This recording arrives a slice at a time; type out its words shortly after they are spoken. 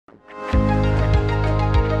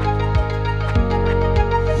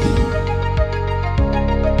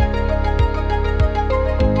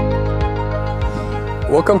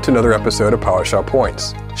Welcome to another episode of PowerShot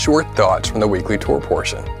Points, short thoughts from the weekly Torah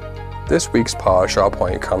portion. This week's PowerShot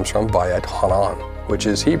point comes from Vayet Hanan, which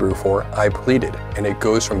is Hebrew for I pleaded, and it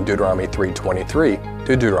goes from Deuteronomy 3:23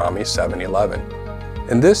 to Deuteronomy 7:11.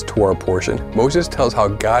 In this Torah portion, Moses tells how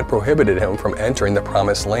God prohibited him from entering the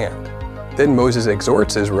promised land. Then Moses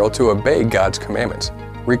exhorts Israel to obey God's commandments,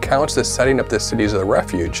 recounts the setting up the cities of the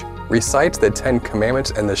refuge, recites the 10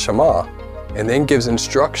 Commandments and the Shema, and then gives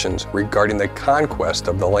instructions regarding the conquest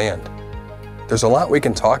of the land. There's a lot we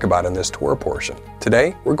can talk about in this Torah portion.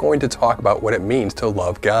 Today, we're going to talk about what it means to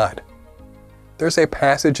love God. There's a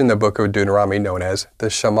passage in the book of Deuteronomy known as the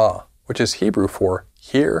Shema, which is Hebrew for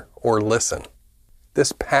hear or listen.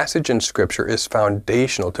 This passage in Scripture is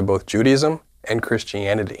foundational to both Judaism and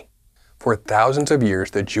Christianity. For thousands of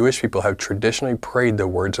years, the Jewish people have traditionally prayed the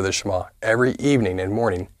words of the Shema every evening and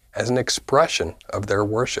morning as an expression of their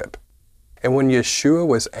worship. And when Yeshua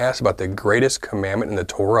was asked about the greatest commandment in the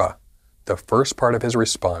Torah, the first part of his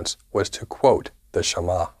response was to quote the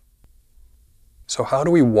Shema. So how do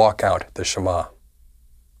we walk out the Shema?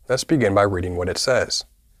 Let's begin by reading what it says.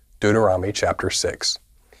 Deuteronomy chapter 6.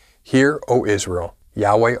 Hear, O Israel,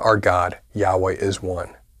 Yahweh our God, Yahweh is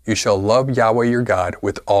one. You shall love Yahweh your God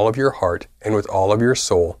with all of your heart and with all of your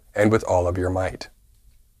soul and with all of your might.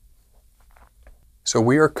 So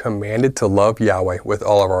we are commanded to love Yahweh with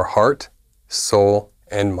all of our heart, soul,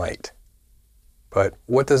 and might. But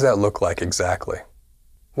what does that look like exactly?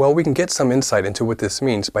 Well, we can get some insight into what this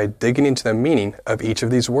means by digging into the meaning of each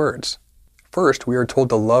of these words. First, we are told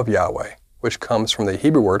to love Yahweh, which comes from the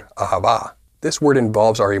Hebrew word ahavah. This word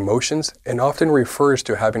involves our emotions and often refers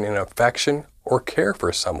to having an affection or care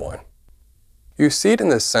for someone. You see it in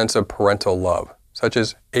the sense of parental love, such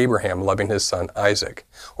as Abraham loving his son Isaac,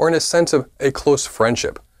 or in a sense of a close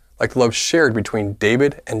friendship, like the love shared between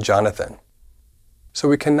David and Jonathan. So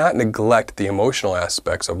we cannot neglect the emotional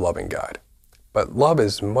aspects of loving God. But love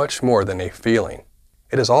is much more than a feeling.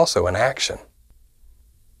 It is also an action.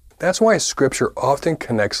 That's why Scripture often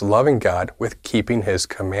connects loving God with keeping His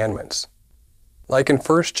commandments. Like in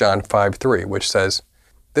 1 John 5:3, which says,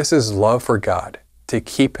 "This is love for God, to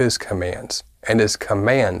keep His commands, and His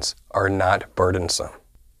commands are not burdensome."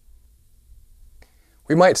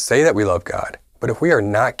 We might say that we love God, but if we are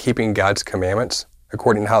not keeping God's commandments,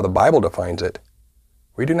 according to how the Bible defines it,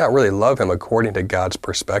 we do not really love Him according to God's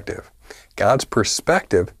perspective. God's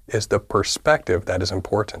perspective is the perspective that is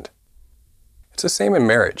important. It's the same in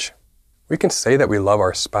marriage. We can say that we love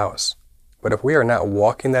our spouse, but if we are not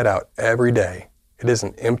walking that out every day, it is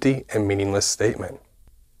an empty and meaningless statement.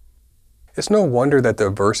 It's no wonder that the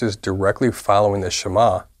verses directly following the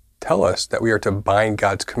Shema tell us that we are to bind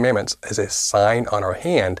God's commandments as a sign on our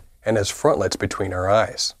hand and as frontlets between our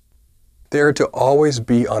eyes. They are to always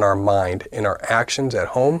be on our mind in our actions at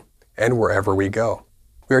home and wherever we go.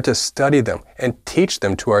 We are to study them and teach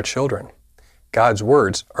them to our children. God's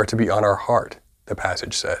words are to be on our heart, the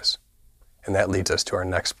passage says. And that leads us to our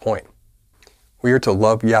next point. We are to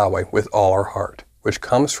love Yahweh with all our heart, which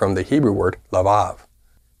comes from the Hebrew word lavav.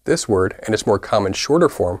 This word, and its more common shorter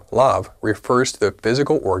form, lav, refers to the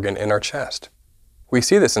physical organ in our chest. We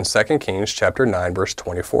see this in 2 Kings chapter 9, verse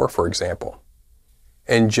 24, for example.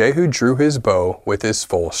 And Jehu drew his bow with his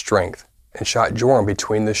full strength, and shot Joram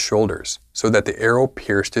between the shoulders, so that the arrow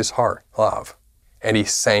pierced his heart, lav, and he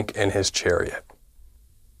sank in his chariot.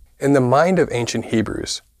 In the mind of ancient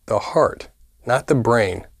Hebrews, the heart, not the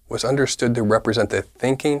brain, was understood to represent the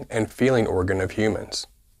thinking and feeling organ of humans.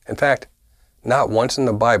 In fact, not once in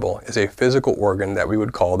the Bible is a physical organ that we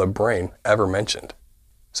would call the brain ever mentioned.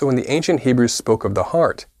 So when the ancient Hebrews spoke of the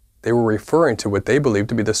heart, they were referring to what they believed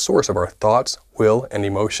to be the source of our thoughts, will, and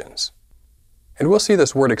emotions. And we'll see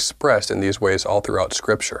this word expressed in these ways all throughout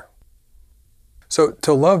Scripture. So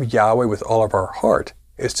to love Yahweh with all of our heart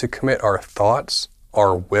is to commit our thoughts,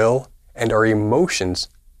 our will, and our emotions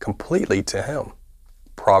completely to Him.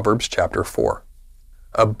 Proverbs chapter 4.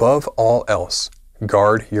 Above all else,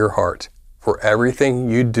 guard your heart, for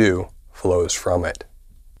everything you do flows from it.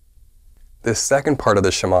 The second part of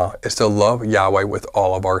the Shema is to love Yahweh with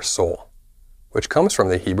all of our soul, which comes from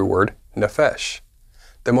the Hebrew word nephesh.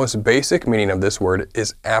 The most basic meaning of this word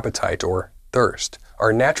is appetite or thirst,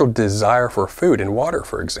 our natural desire for food and water,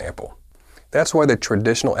 for example. That's why the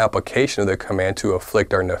traditional application of the command to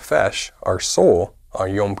afflict our nephesh, our soul,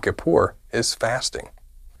 on Yom Kippur is fasting.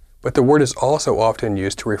 But the word is also often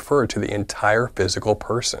used to refer to the entire physical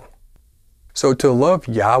person. So to love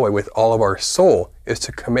Yahweh with all of our soul is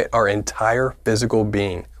to commit our entire physical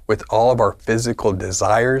being with all of our physical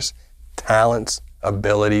desires, talents,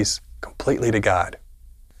 abilities, completely to God.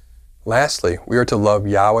 Lastly, we are to love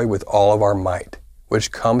Yahweh with all of our might,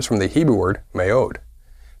 which comes from the Hebrew word meod.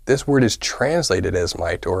 This word is translated as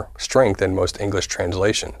might or strength in most English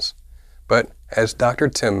translations. But as Dr.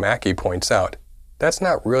 Tim Mackie points out, that's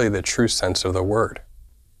not really the true sense of the word.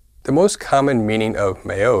 The most common meaning of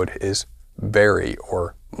meod is very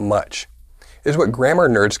or much. It is what grammar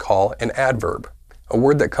nerds call an adverb, a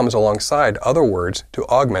word that comes alongside other words to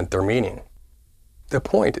augment their meaning. The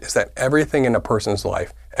point is that everything in a person's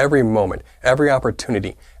life, every moment, every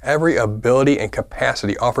opportunity, every ability and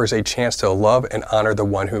capacity offers a chance to love and honor the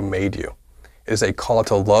one who made you. It is a call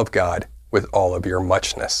to love God with all of your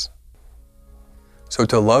muchness. So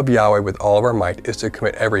to love Yahweh with all of our might is to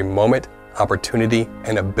commit every moment, opportunity,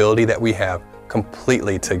 and ability that we have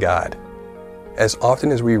completely to God. As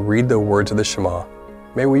often as we read the words of the Shema,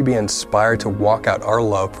 may we be inspired to walk out our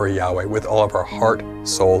love for Yahweh with all of our heart,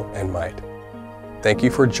 soul, and might. Thank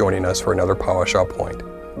you for joining us for another PowerShell Point.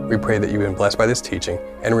 We pray that you've been blessed by this teaching,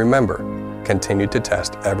 and remember, continue to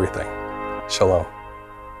test everything. Shalom.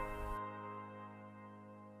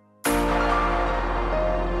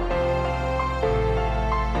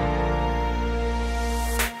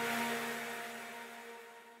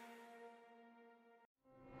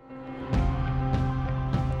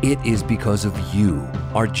 It is because of you,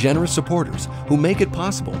 our generous supporters, who make it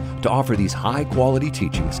possible to offer these high-quality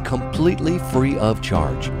teachings completely free of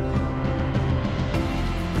charge.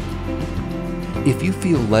 If you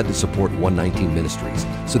feel led to support 119 Ministries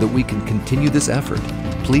so that we can continue this effort,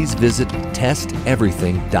 please visit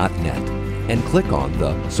testeverything.net and click on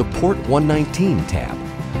the Support 119 tab.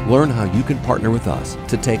 Learn how you can partner with us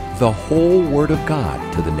to take the whole Word of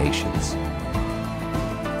God to the nations.